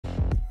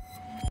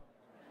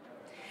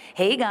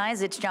Hey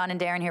guys, it's John and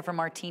Daryn here from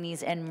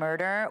Martinis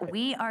Murder.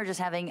 We are just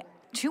having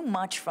too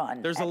much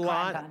fun. There's at a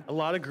CrimeCon.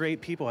 lot of great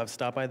people have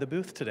stopped by the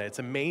booth today. It's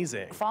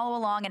amazing. Follow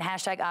along and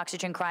hashtag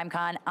Oxygen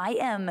CrimeCon. I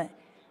am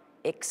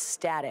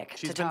ecstatic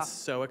She's to been talk.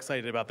 so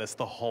excited about this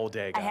the whole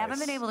day, guys. I haven't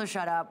been able to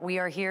shut up. We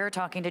are here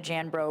talking to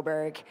Jan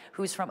Broberg,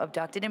 who's from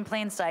Abducted in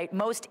Plain Sight,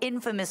 most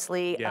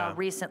infamously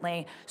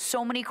recently.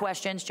 So many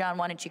questions. John,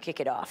 why don't you kick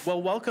it off?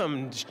 Well,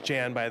 welcome,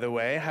 Jan, by the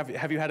way.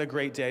 Have you had a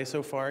great day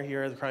so far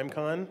here at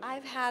CrimeCon?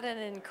 I've had an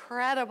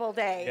incredible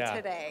day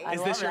today.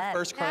 Is this your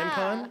first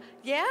CrimeCon?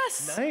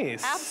 Yes.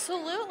 Nice.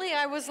 Absolutely.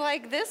 I was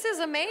like, this is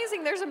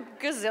amazing. There's a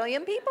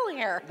gazillion people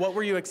here. What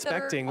were you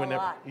expecting? A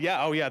lot.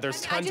 Yeah, oh yeah, there's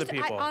tons of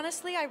people.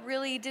 Honestly, I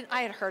really didn't.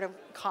 I had heard of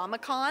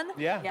Comic-Con.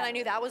 Yeah. And I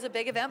knew that was a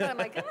big event, but I'm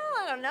like,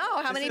 oh, I don't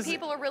know how many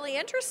people are really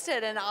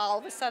interested. And all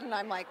of a sudden,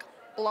 I'm like,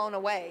 blown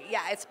away.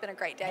 Yeah, it's been a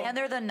great day. And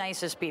they're the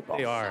nicest people.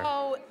 They are.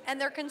 So,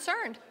 and they're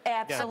concerned.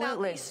 Absolutely.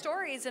 About these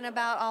stories and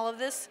about all of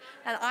this.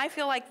 And I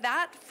feel like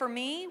that, for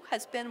me,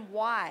 has been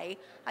why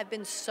I've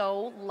been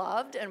so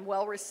loved and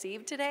well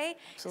received today.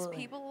 Absolutely.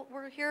 People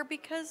were here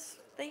because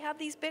they have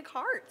these big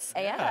hearts.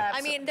 Yeah.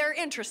 I mean, they're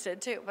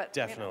interested too, but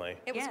Definitely.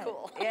 it was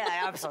cool. Yeah,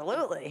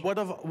 absolutely. What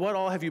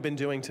all have you been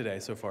doing today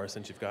so far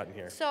since you've gotten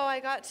here? So I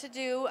got to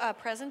do a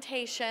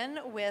presentation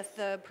with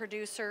the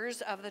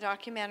producers of the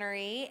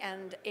documentary,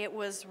 and it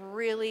was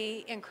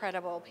really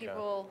incredible.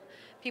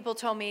 People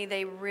told me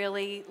they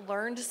really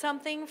learned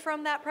something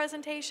from that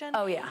presentation.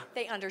 Oh, yeah.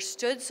 They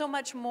understood so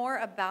much more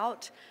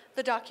about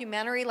the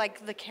documentary,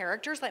 like the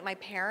characters, like my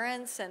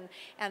parents,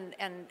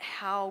 and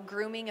how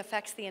grooming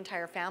affects the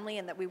entire family,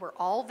 and that we were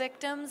all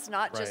victims,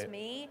 not just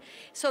me.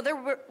 So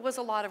there was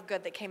a lot of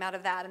good that came out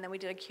of that, and then we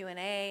did a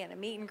Q&A and a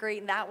meet and greet,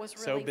 and that was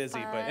really So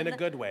busy, fun. but in a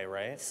good way,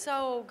 right?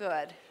 So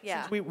good,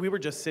 yeah. Since we were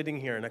just sitting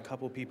here and a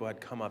couple people had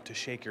come up to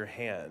shake your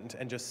hand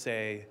and just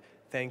say,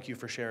 thank you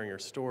for sharing your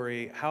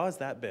story. How has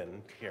that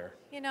been here?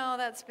 You know,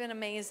 that's been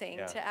amazing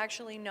to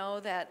actually know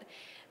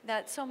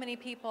that so many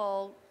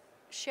people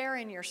share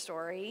in your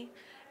story,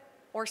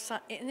 or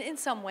in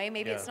some way.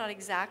 Maybe it's not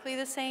exactly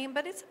the same,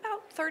 but it's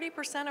about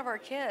 30% of our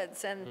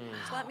kids, and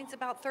so that means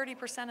about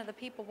 30% of the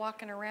people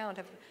walking around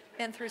have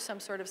been through some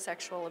sort of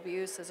sexual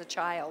abuse as a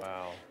child.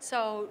 Wow.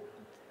 So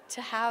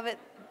to hug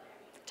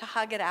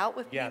it out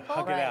with people. Yeah,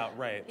 hug it out,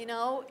 right. You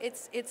know,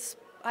 it's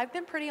I've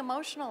been pretty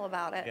emotional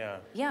about it. Yeah.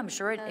 Yeah, I'm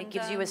sure it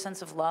gives you a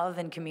sense of love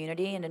and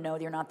community, and to know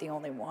you're not the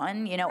only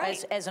one. You know,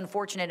 as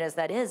unfortunate as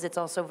that is, it's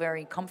also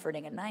very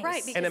comforting and nice.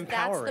 Right, because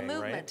that's the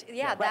movement. Right?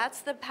 Yeah, that's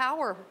the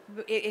power.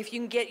 If you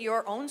can get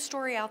your own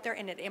story out there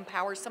and it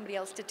empowers somebody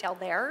else to tell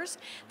theirs,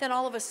 then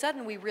all of a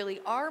sudden we really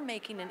are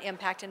making an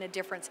impact and a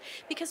difference.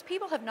 Because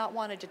people have not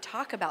wanted to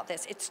talk about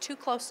this. It's too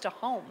close to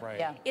home. Right.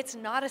 Yeah. It's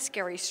not a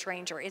scary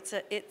stranger. It's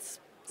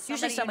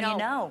usually someone you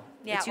know.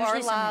 Yeah, it's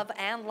usually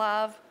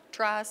love.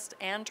 Trust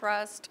and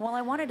trust. Well,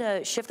 I wanted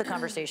to shift the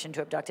conversation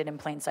to Abducted in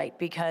Plain Sight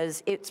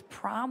because it's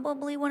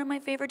probably one of my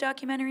favorite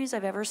documentaries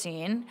I've ever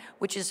seen,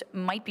 which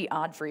might be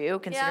odd for you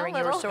considering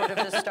you were sort of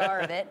the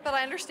star of it. But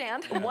I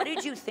understand. What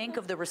did you think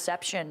of the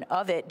reception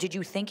of it? Did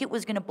you think it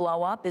was going to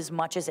blow up as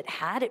much as it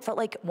had? It felt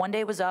like one day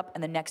it was up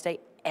and the next day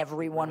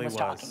everyone was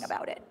talking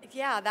about it.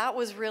 Yeah, that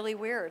was really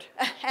weird.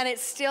 And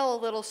it's still a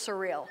little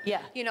surreal.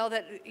 Yeah. You know,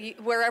 that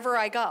wherever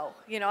I go,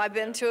 you know, I've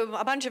been to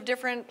a bunch of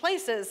different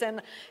places,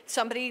 and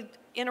somebody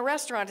in a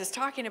restaurant is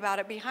talking about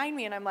it behind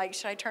me, and I'm like,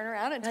 should I turn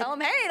around and tell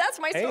them, hey, that's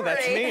my story.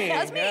 Hey,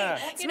 that's me. That's me. Yeah.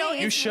 You know,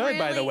 You should,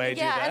 by the way,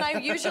 do that. Yeah, and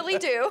I usually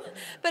do.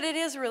 But it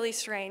is really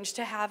strange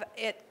to have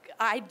it.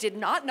 I did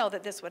not know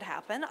that this would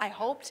happen. I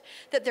hoped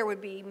that there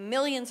would be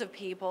millions of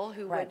people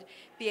who would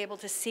be able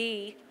to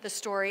see the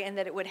story, and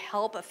that it would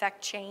help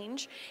affect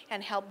change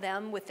and help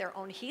them with their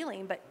own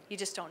healing, but you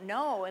just don't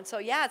know. And so,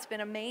 yeah, it's been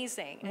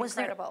amazing,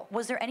 incredible.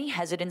 Was there any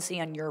hesitancy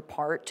on your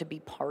part to be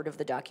part of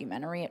the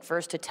documentary at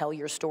first, to tell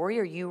your story,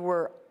 or you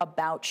were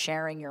about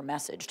sharing your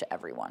message to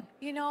everyone?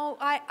 You know,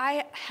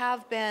 I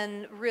have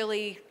been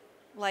really,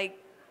 like,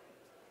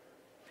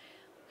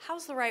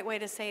 how's the right way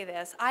to say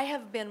this? I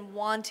have been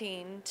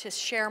wanting to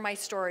share my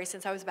story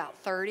since I was about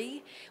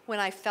 30, when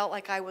I felt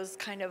like I was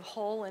kind of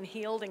whole and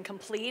healed and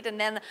complete, and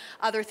then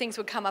other things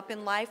would come up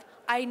in life.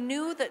 I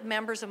knew that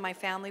members of my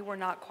family were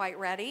not quite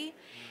ready,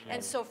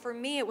 and so for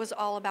me it was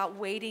all about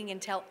waiting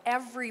until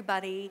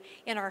everybody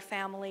in our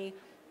family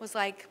was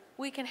like,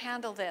 we can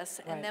handle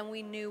this, and then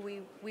we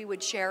knew we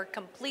would share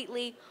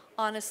completely,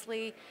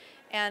 honestly,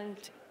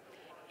 and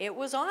it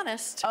was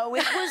honest. Oh,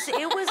 it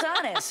was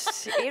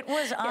honest. It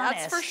was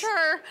honest. That's for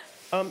sure.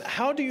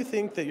 How do you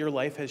think that your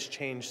life has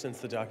changed since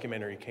the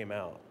documentary came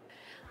out?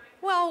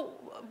 Well,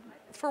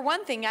 for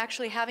one thing,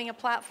 actually having a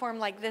platform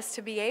like this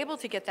to be able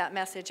to get that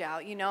message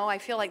out. You know, I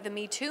feel like the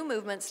Me Too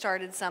movement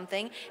started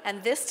something,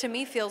 and this to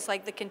me feels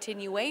like the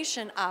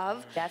continuation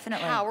of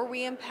how are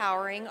we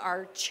empowering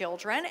our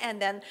children,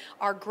 and then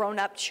our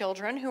grown-up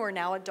children who are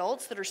now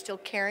adults that are still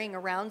carrying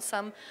around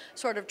some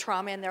sort of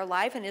trauma in their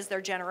life, and is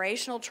there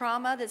generational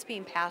trauma that's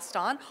being passed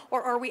on,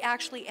 or are we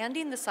actually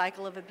ending the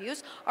cycle of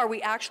abuse? Are we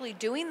actually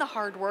doing the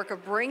hard work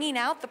of bringing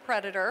out the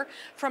predator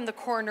from the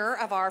corner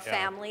of our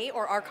family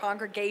or our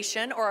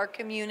congregation or our community?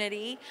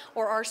 community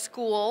or our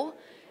school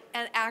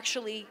and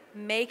actually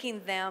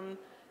making them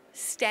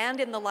stand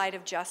in the light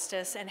of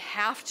justice and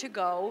have to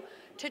go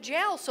to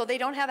jail so they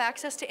don't have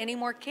access to any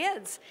more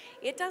kids.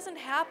 It doesn't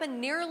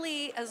happen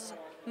nearly as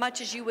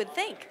much as you would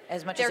think.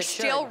 As much They're as it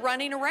should. still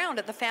running around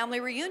at the family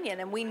reunion,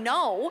 and we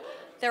know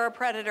they're a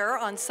predator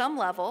on some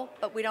level,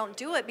 but we don't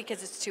do it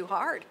because it's too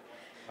hard.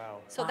 Wow.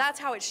 So that's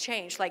how it's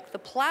changed. Like the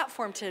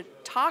platform to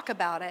talk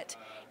about it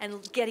and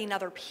getting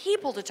other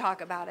people to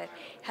talk about it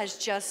has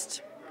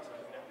just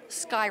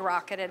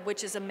skyrocketed,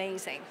 which is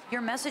amazing. Your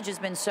message has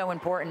been so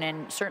important,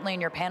 and certainly in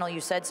your panel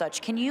you said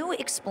such. Can you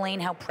explain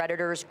how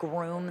predators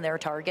groom their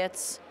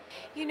targets?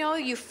 You know,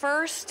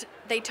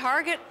 they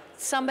target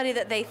somebody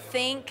that they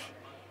think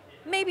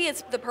maybe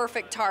it's the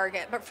perfect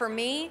target, but for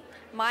me,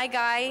 my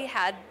guy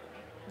had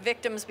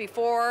victims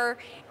before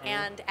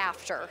and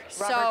after.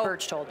 Robert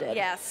Berchtold did.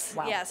 Yes,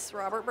 Wow. yes,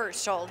 Robert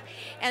Berchtold.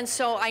 And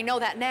so I know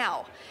that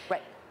now.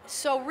 Right.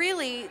 So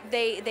really,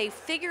 they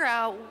figure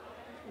out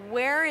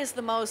where is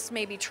the most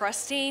maybe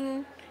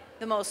trusting,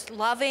 the most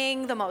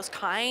loving, the most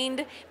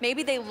kind.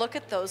 Maybe they look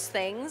at those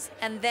things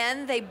and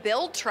then they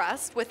build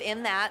trust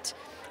within that,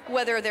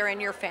 whether they're in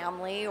your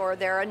family or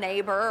they're a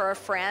neighbor or a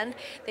friend.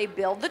 They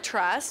build the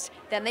trust,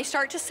 then they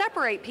start to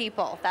separate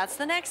people. That's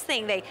the next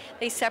thing.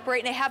 They separate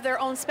and they have their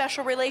own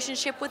special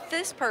relationship with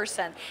this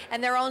person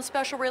and their own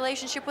special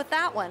relationship with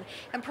that one.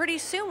 And pretty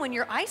soon when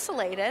you're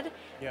isolated,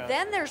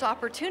 then there's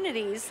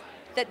opportunities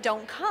that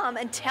don't come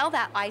until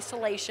that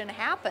isolation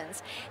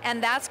happens.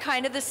 And that's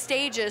kind of the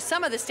stages,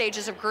 some of the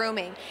stages of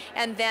grooming.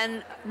 And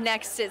then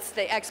next it's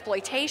the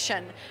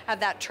exploitation of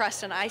that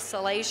trust and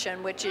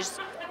isolation, which is,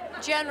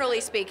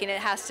 generally speaking, it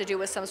has to do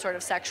with some sort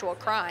of sexual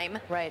crime.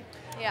 Right.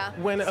 Yeah.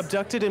 When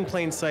Abducted in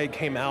Plain Sight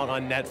came out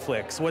on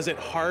Netflix, was it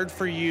hard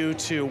for you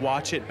to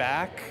watch it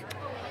back,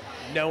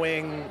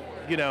 knowing,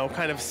 you know,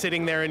 kind of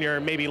sitting there in your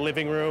maybe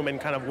living room and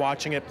kind of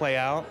watching it play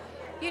out?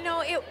 You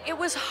know, it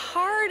was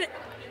hard.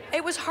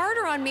 It was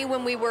harder on me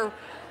when we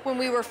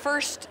were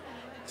first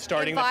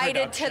Starting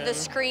invited the to the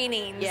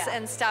screenings Yeah.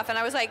 and stuff, and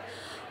I was like,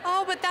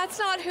 oh, but that's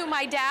not who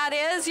my dad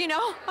is, you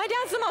know? My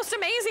dad's the most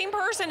amazing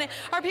person.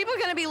 Are people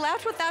gonna be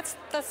left with that's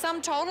the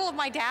sum total of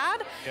my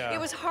dad? Yeah. It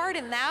was hard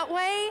in that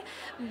way,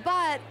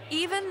 but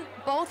even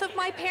both of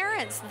my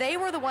parents, they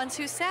were the ones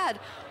who said,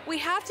 we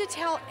have to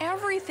tell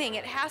everything.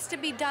 It has to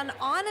be done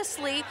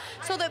honestly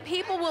so that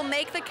people will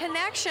make the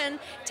connection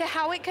to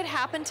how it could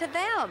happen to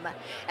them.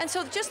 And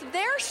so just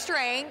their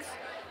strength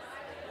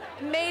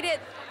made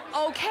it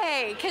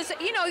okay, because,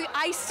 you know,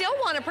 I still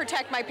want to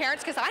protect my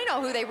parents because I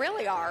know who they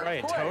really are.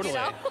 Right, course, totally. you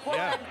know?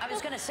 Yeah. I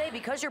was going to say,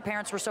 because your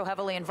parents were so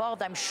heavily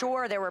involved, I'm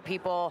sure there were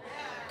people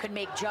could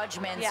make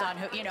judgments Yeah. on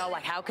who, you know,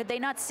 like how could they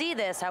not see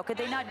this? How could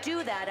they not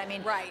do that? I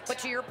mean, Right. But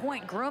to your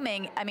point,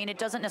 grooming, I mean, it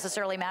doesn't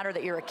necessarily matter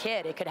that you're a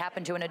kid. It could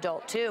happen to an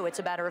adult too. It's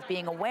a matter of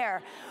being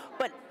aware.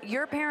 But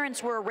your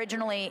parents were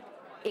originally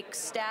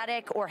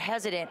ecstatic or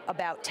hesitant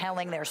about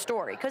telling their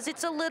story because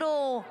it's a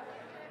little...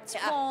 It's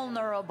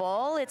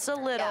vulnerable. It's a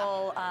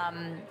little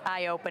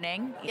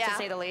eye-opening, to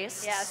say the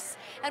least. Yes.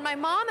 And my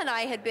mom and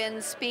I had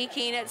been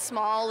speaking at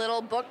small little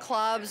book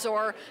clubs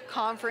or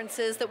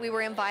conferences that we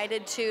were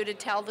invited to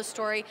tell the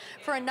story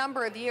for a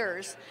number of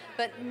years,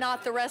 but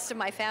not the rest of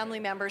my family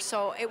members.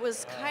 So it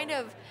was kind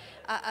of,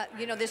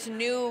 you know, this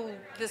new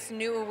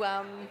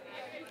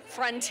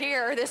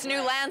frontier, this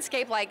new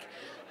landscape. Like,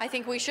 I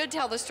think we should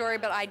tell the story,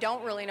 but I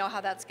don't really know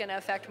how that's going to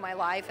affect my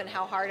life and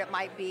how hard it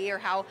might be or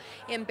how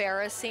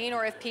embarrassing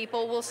or if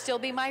people will still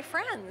be my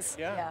friends.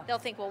 Yeah. They'll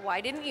think, well,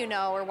 why didn't you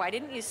know or why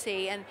didn't you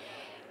see?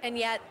 And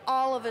yet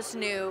all of us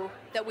knew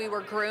that we were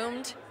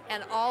groomed,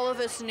 and all of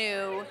us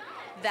knew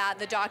that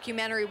the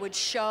documentary would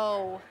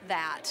show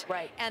that.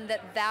 Right. And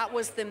that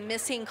was the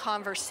missing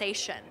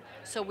conversation.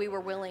 So we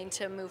were willing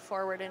to move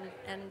forward,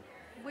 and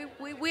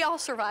we all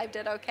survived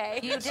it, okay?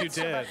 You Yes, you did.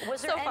 survive.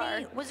 Was there So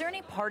far. was there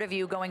any part of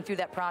you going through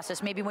that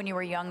process, maybe when you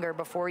were younger,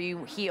 before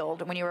you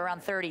healed, when you were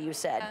around 30, you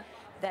said,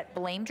 that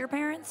blamed your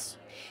parents?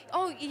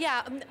 Oh,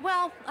 yeah.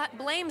 Well,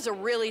 blame's a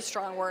really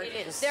strong word.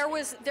 It is.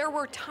 There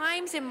were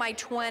times in my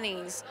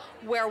 20s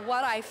where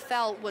what I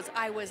felt was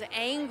I was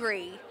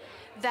angry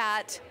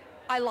that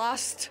I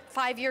lost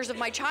 5 years of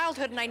my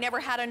childhood and I never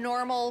had a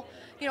normal,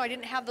 you know, I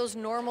didn't have those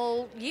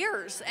normal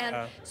years. And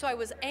so I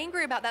was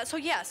angry about that. So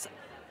yes,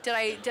 did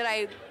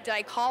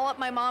I call up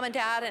my mom and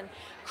dad and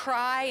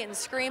cry and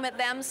scream at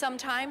them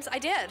sometimes? I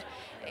did.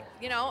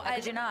 You know, How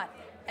could you not?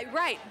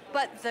 Right,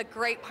 but the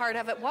great part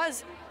of it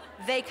was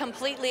they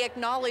completely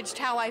acknowledged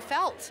how I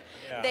felt.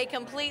 Yeah. They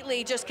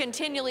completely just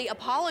continually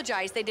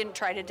apologized. They didn't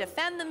try to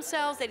defend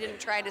themselves. They didn't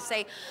try to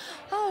say,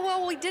 oh,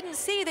 well, we didn't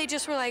see. They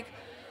just were like,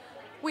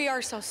 we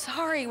are so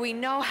sorry. We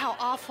know how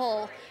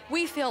awful.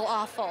 We feel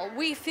awful.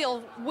 We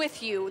feel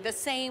with you the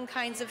same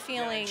kinds of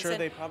feelings. I'm sure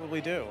And they probably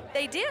do.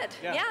 they did,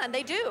 Yeah. and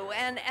they do,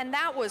 and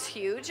that was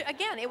huge.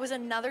 Again, it was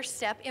another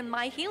step in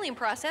my healing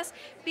process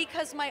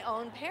because my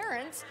own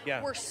parents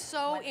were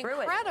so Went through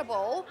it.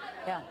 incredible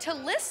to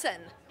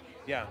listen.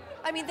 Yeah.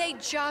 I mean, they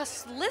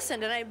just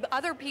listened, and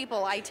other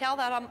people, I tell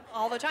that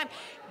all the time,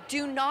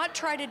 Do not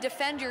try to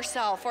defend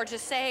yourself or to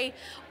say,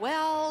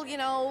 well, you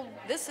know,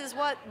 this is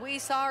what we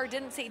saw or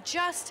didn't see.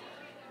 Just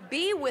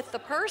be with the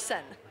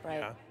person. Right.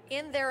 Yeah.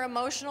 In their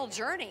emotional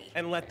journey.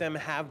 And let them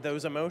have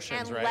those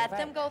emotions, And right? let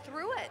them go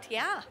through it,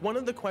 yeah. One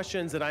of the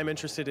questions that I'm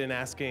interested in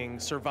asking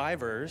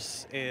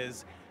survivors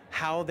is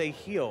how they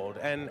healed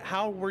and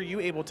how were you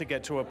able to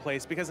get to a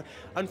place, because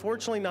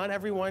unfortunately not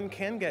everyone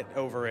can get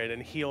over it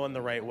and heal in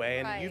the right way,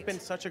 and you've been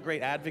such a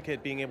great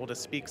advocate being able to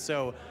speak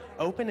so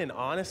open and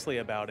honestly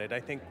about it. I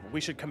think we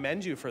should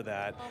commend you for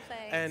that. Oh,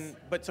 thanks.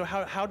 But so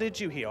how did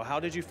you heal? How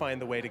did you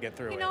find the way to get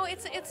through it? You know,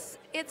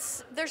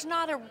 it's there's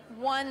not a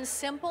one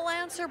simple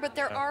answer, but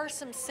there are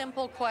some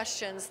simple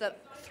questions that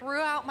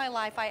throughout my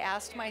life I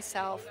asked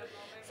myself.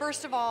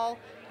 First of all,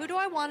 who do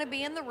I want to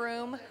be in the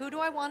room? Who do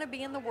I want to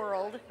be in the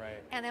world? Right.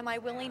 And am I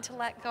willing to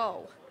let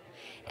go?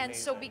 And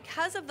so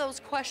because of those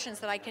questions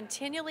that I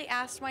continually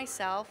asked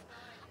myself,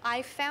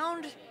 I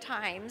found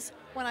times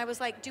when I was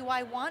like, do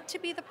I want to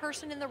be the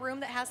person in the room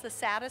that has the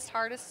saddest,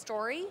 hardest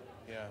story?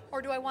 Yeah.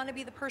 Or do I want to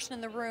be the person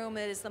in the room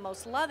that is the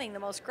most loving, the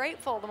most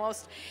grateful, the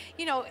most,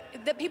 you know,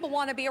 that people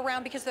want to be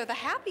around because they're the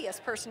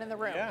happiest person in the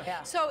room? Yeah.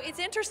 Yeah. So it's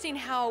interesting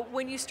how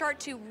when you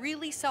start to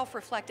really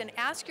self-reflect and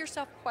ask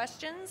yourself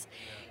questions,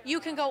 you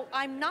can go,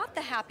 I'm not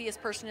the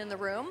happiest person in the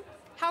room.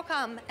 How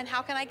come and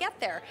how can I get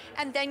there?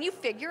 And then you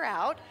figure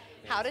out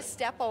how to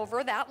step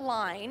over that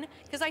line.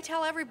 Because I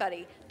tell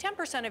everybody,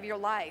 10% of your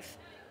life,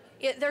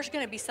 there's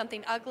going to be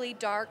something ugly,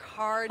 dark,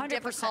 hard, 100%.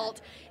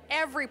 difficult.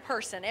 Every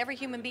person, every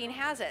human being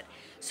has it.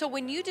 So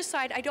when you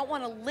decide, I don't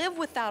want to live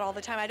with that all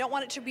the time, I don't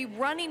want it to be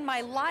running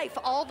my life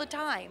all the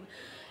time,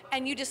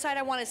 and you decide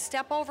I want to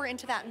step over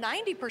into that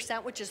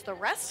 90%, which is the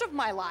rest of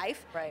my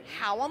life, right.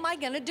 How am I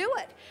going to do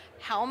it?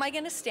 How am I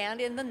going to stand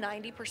in the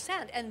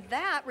 90%? And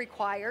that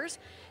requires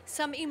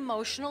some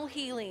emotional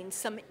healing,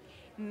 some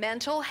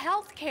mental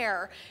health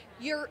care.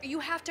 You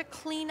have to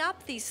clean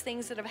up these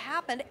things that have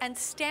happened and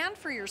stand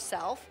for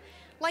yourself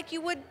like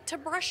you would to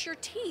brush your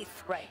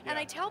teeth. Right. And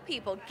I tell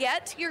people,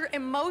 get your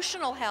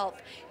emotional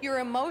health, your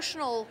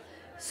emotional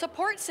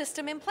support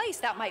system in place.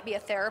 That might be a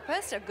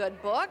therapist, a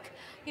good book,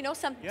 you know,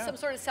 some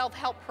sort of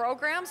self-help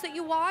programs that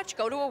you watch,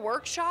 go to a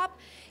workshop,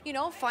 you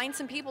know, find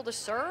some people to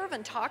serve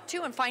and talk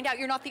to and find out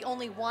you're not the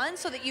only one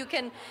so that you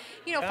can,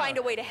 you know, find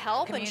a way to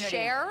help and Community.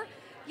 share.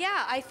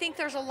 Yeah, I think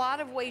there's a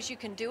lot of ways you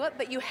can do it,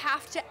 but you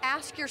have to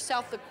ask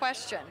yourself the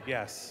question.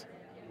 Yes.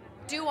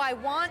 Do I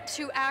want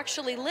to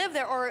actually live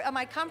there, or am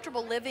I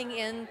comfortable living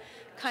in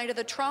kind of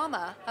the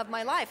trauma of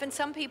my life? And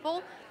some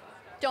people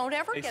don't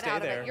ever They get stay out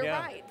of there, it. You're yeah.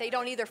 right. They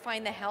don't either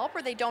find the help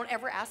or they don't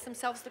ever ask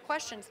themselves the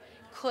questions.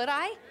 Could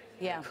I?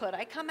 Yeah. Could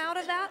I come out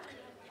of that?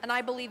 And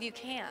I believe you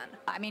can.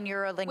 I mean,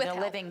 you're a With help.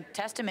 living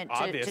testament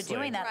to Obviously.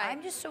 doing that. Right.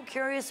 I'm just so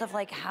curious of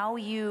like how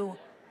you,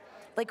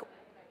 like,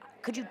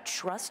 could you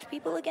trust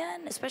people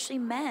again, especially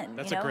men?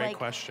 That's you know? a great like,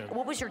 question.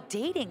 What was your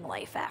dating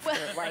life after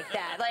like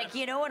that? Like,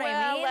 you know what I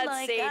Well, mean? let's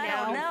like, see I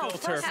now. don't know.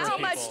 Filter for How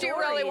much do you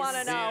really want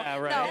to know? Yeah,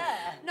 right. No,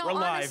 Yeah. no, We're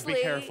live. honestly,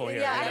 Be careful here.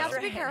 Yeah, I Yeah. have to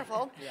be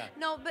careful. Yeah.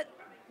 No,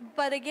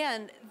 but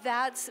again,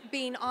 that's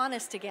being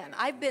honest again.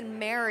 I've been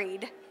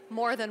married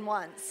more than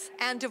once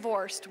and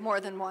divorced more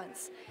than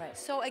once. Right.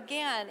 So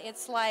again,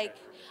 it's like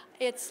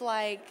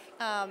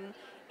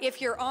if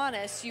you're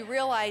honest, you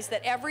realize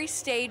that every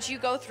stage you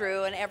go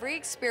through and every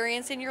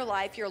experience in your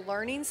life, you're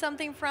learning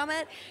something from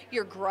it,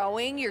 you're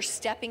growing, you're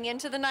stepping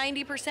into the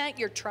 90%,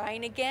 you're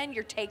trying again,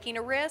 you're taking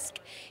a risk.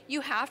 You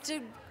have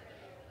to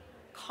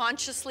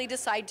consciously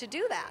decide to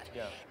do that.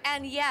 Yeah.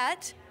 And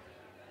yet,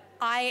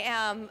 I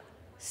am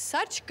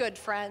such good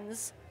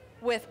friends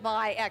with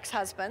my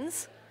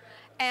ex-husbands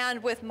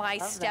and with my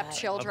that.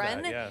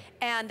 stepchildren. Love that, yeah.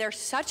 And they're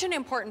such an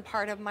important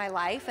part of my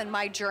life and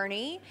my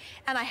journey.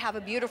 And I have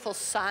a beautiful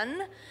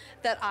son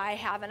that I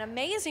have an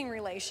amazing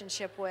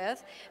relationship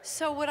with.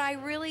 So would I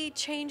really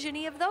change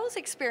any of those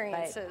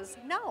experiences?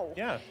 No.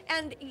 Yeah.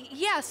 And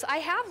yes, I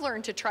have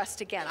learned to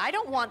trust again. I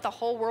don't want the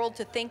whole world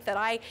to think that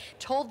I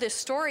told this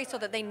story so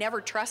that they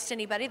never trust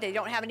anybody. They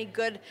don't have any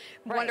good,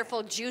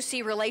 wonderful,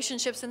 juicy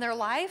relationships in their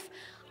life.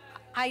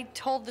 I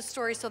told the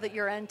story so that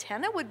your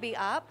antenna would be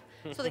up,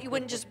 so that you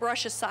wouldn't just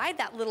brush aside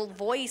that little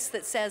voice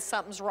that says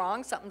something's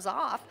wrong, something's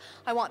off.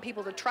 I want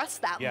people to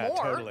trust that Yeah,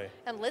 more totally.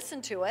 and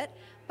listen to it.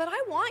 But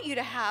I want you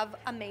to have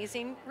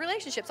amazing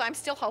relationships. I'm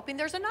still hoping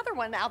there's another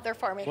one out there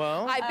for me.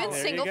 Well, I've been there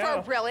you single for go.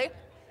 a really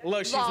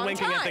Look, she's long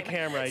winking at the time.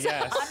 camera.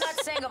 Yes. I'm not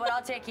single, but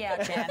I'll take you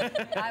out, Jan.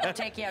 I will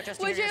take you out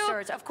just to Would hear your you?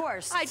 stories. Of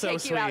course. I'd So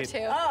take you out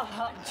sweet. too.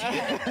 Oh,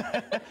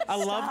 A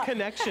love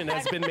connection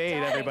has been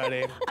made,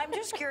 everybody. I'm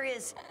just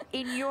curious,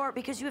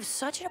 because you have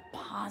such a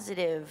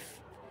positive,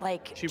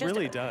 like, She just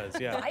really a does,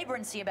 yeah.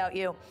 vibrancy about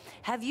you.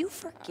 Have you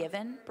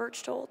forgiven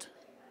Birchtold?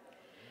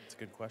 That's a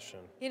good question.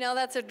 You know,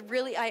 that's a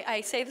really,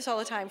 I say this all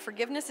the time,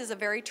 forgiveness is a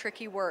very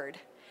tricky word.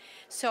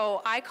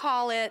 So I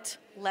call it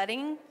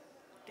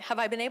have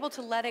I been able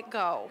to let it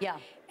go? Yeah.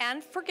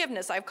 And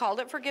forgiveness, I've called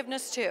it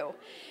forgiveness too.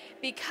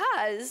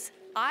 Because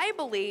I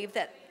believe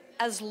that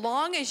as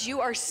long as you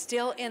are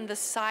still in the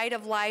side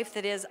of life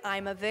that is,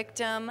 I'm a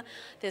victim,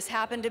 this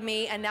happened to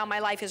me, and now my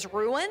life is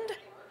ruined,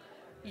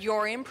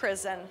 you're in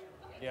prison.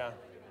 Yeah.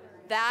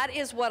 That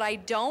is what I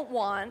don't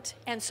want.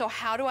 And so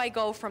how do I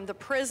go from the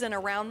prison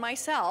around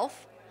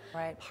myself?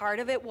 Right. Part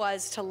of it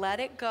was to let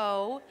it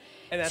go.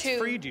 And that's to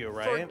freed you,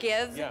 right?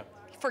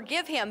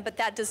 Forgive him, but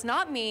that does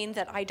not mean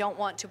that I don't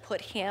want to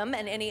put him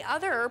and any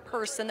other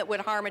person that would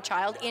harm a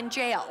child in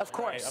jail. Of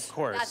course. Right, of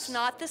course. That's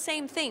not the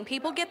same thing.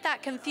 People get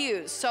that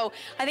confused. So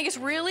I think it's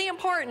really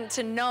important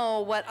to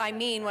know what I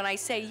mean when I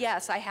say,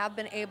 yes, I have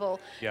been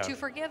able to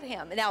forgive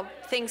him. Now,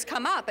 things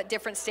come up at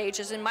different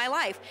stages in my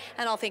life,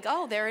 and I'll think,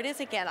 oh, there it is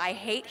again. I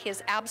hate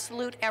his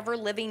absolute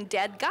ever-living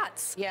dead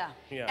guts. Yeah.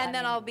 And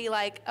then I'll be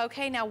like,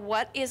 okay, now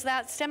what is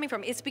that stemming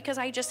from? It's because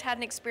I just had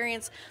an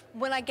experience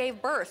when I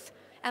gave birth.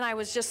 And I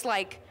was just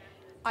like,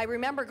 I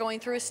remember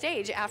going through a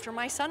stage after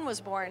my son was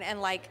born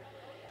and like,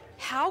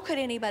 how could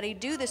anybody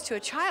do this to a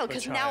child?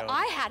 Because now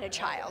I had a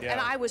child and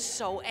I was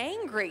so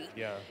angry.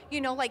 Yeah.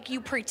 You know, like you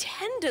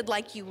pretended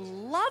like you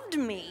loved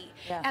me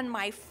and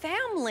my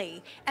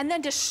family, and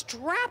then to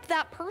strap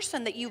that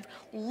person that you've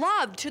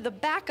loved to the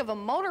back of a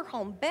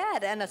motorhome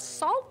bed and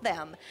assault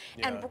them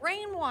and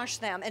brainwash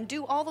them and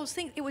do all those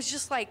things. It was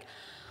just like,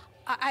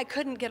 I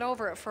couldn't get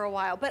over it for a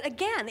while. But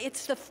again,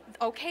 it's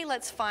okay,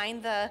 let's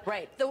find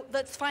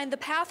let's find the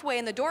pathway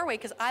and the doorway,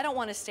 because I don't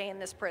want to stay in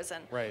this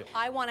prison. Right.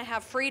 I want to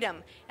have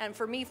freedom. And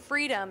for me,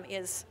 freedom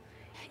is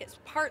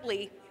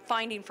partly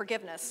finding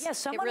forgiveness. Yeah,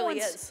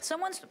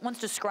 someone once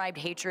described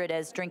hatred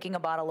as drinking a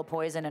bottle of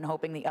poison and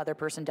hoping the other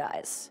person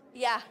dies.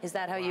 Yeah. Is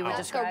that how you would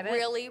describe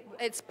it?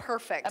 It's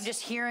perfect. I'm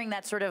just hearing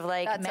that sort of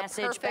like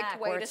message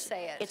back. Way to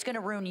say it. It's going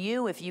to ruin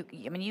you if you.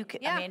 I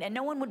mean, and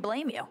no one would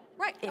blame you.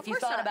 Right. If you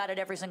thought about it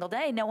every single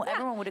day,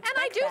 everyone would expect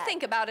that. And I do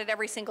think about it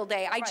every single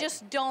day. I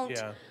just don't.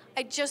 Yeah.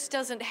 I just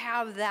doesn't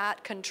have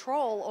that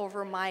control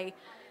over my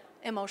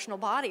emotional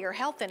body or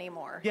health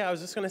anymore. Yeah, I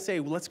was just going to say,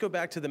 let's go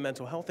back to the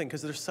mental health thing,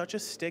 because there's such a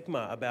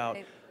stigma about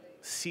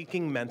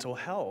seeking mental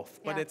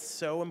health, but it's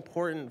so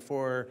important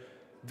for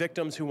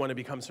victims who want to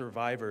become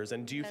survivors.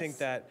 And do you think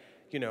that,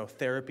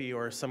 therapy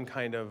or some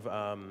kind of,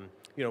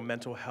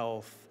 mental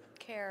health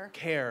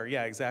care,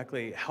 yeah,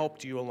 exactly,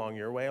 helped you along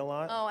your way a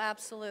lot? Oh,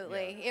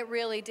 absolutely. It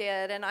really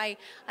did.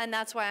 And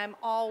that's why I'm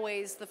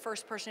always the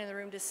first person in the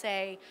room to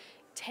say,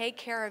 take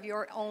care of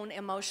your own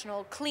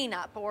emotional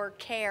cleanup or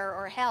care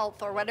or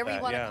health or whatever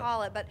you want to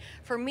call it. But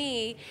for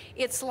me,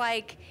 it's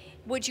like,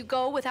 would you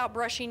go without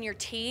brushing your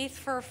teeth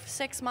for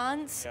 6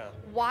 months? Yeah.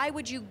 Why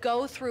would you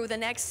go through the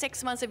next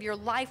 6 months of your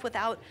life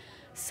without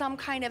some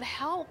kind of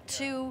help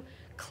to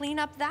clean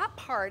up that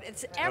part?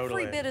 It's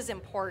every bit as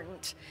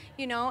important,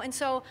 and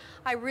so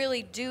I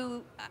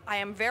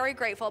am very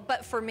grateful.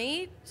 But for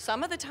me,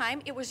 some of the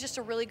time, it was just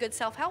a really good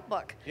self-help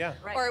book. Yeah.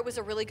 Right. Or it was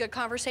a really good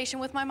conversation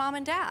with my mom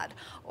and dad.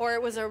 Or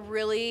it was a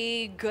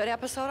really good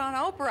episode on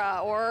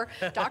Oprah or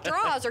Dr.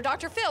 Oz or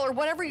Dr. Phil or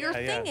whatever your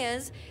thing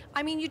is.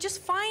 I mean, you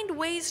just find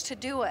ways to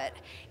do it.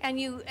 And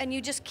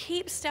you just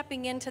keep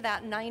stepping into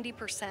that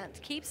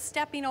 90%. Keep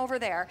stepping over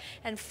there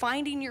and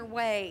finding your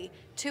way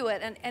to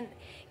it. And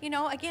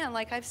again,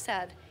 like I've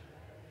said,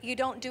 you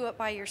don't do it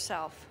by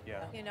yourself.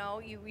 Yeah.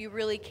 You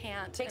really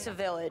can't. It takes a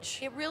village.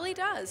 It really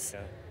does.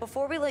 Yeah.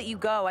 Before we let you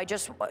go, I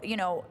just,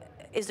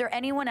 is there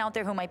anyone out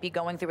there who might be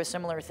going through a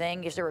similar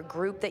thing? Is there a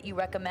group that you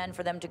recommend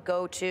for them to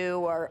go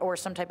to, or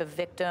some type of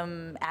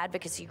victim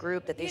advocacy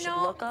group that they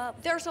should look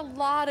up? There's a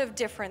lot of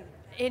different,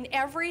 in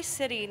every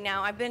city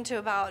now, I've been to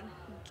about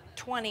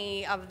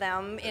 20 of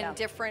them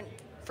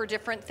for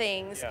different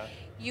things. Yeah.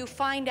 You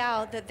find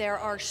out that there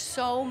are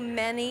so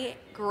many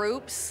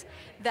groups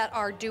that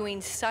are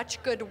doing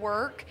such good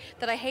work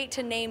that I hate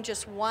to name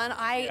just one.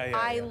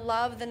 I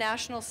love the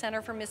National Center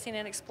for Missing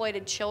and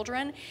Exploited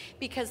Children,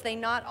 because they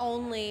not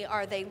only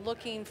are they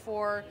looking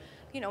for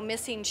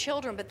missing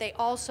children, but they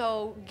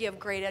also give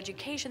great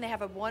education. They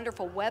have a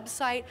wonderful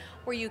website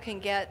where you can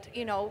get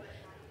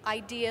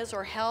ideas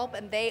or help,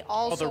 and they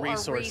also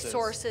are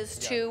resources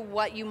to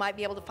what you might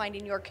be able to find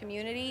in your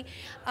community.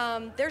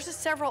 There's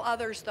several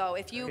others, though.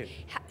 If you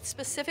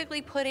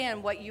specifically put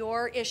in what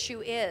your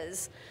issue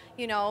is,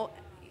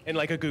 In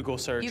like a Google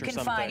search or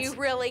something. You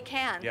really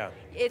can. Yeah.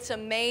 It's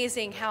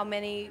amazing how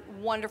many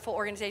wonderful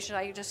organizations.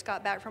 I just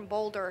got back from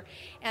Boulder,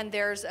 and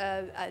there's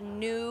a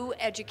new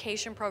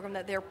education program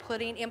that they're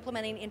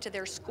implementing into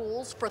their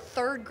schools for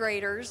third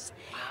graders.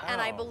 Wow.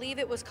 And I believe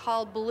it was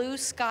called Blue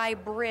Sky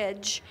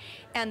Bridge.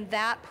 And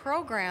that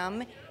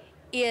program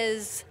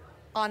is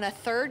on a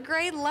third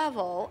grade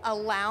level,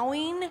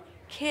 allowing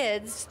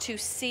kids to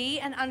see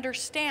and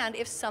understand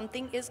if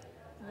something is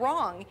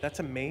wrong. That's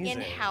amazing.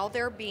 In how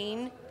they're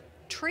being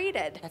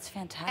treated. That's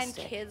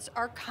fantastic. And kids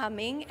are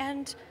coming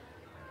and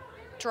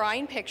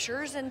drawing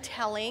pictures and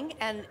telling,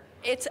 and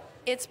it's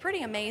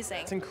pretty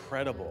amazing. It's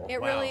incredible. It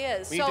really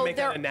is. We need to make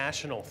that a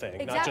national thing,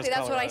 exactly, not just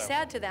that's Colorado. what I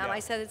said to them. Yeah. I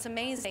said it's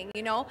amazing,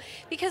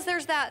 because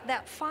there's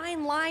that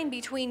fine line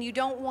between you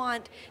don't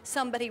want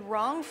somebody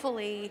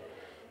wrongfully,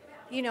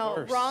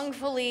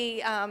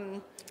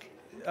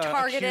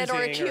 targeted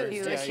or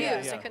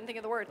accused. I couldn't think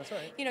of the word. That's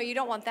right. You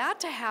don't want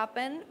that to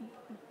happen.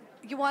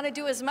 You want to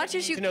do as much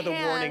as you can. You know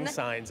the warning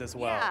signs as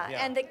well.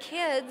 Yeah, and the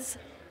kids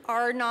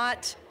are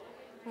not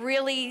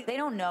really. They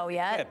don't know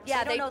yet.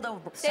 Yeah, they don't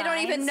know the They don't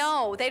even signs.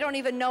 know. They don't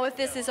even know if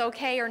this is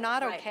okay or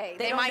not Right. okay.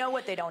 They don't know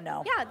what they don't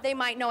know. Yeah, they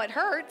might know it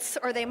hurts,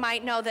 or they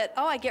might know that,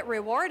 oh, I get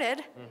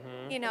rewarded.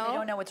 You know, They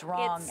don't know what's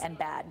wrong and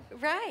bad.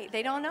 Right,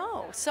 they don't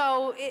know.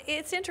 So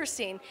it's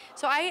interesting.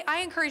 So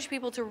I encourage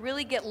people to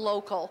really get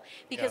local,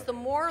 because the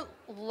more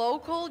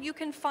local you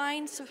can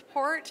find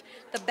support,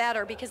 the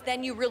better, because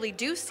then you really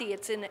do see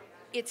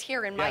it's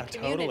here in my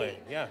community. Totally.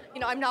 Yeah.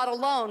 You know, I'm not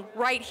alone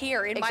right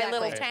here in my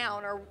little Exactly.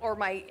 town or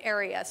my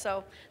area.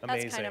 So that's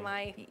kind Amazing. of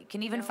my. You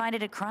can even find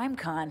it at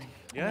CrimeCon.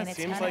 Yeah, I mean, it's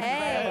seems kinda like you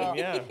can,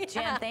 incredible. yeah.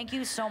 Jan, thank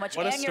you so much,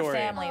 What a and your story.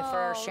 family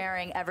for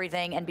sharing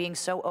everything and being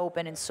so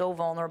open and so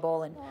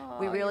vulnerable. And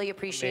we really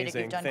appreciate it.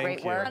 Amazing. You've done Thank great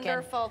you. work. and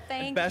Wonderful,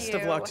 thank you. Best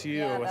of luck to you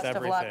Yeah, with best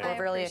everything. of luck. We're I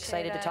really appreciate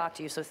excited to it. talk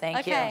to you, so thank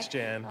Okay. you. Thanks,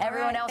 Jan.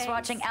 Everyone All right, else thanks.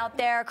 watching out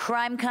there,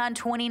 CrimeCon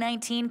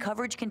 2019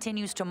 coverage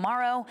continues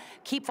tomorrow.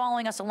 Keep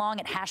following us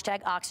along at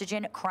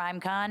 #Oxygen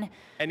CrimeCon.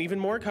 And even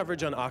more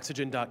coverage on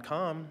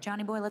oxygen.com.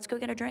 Johnny boy, let's go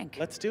get a drink.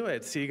 Let's do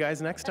it. See you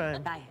guys next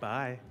time. Bye.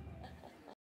 Bye.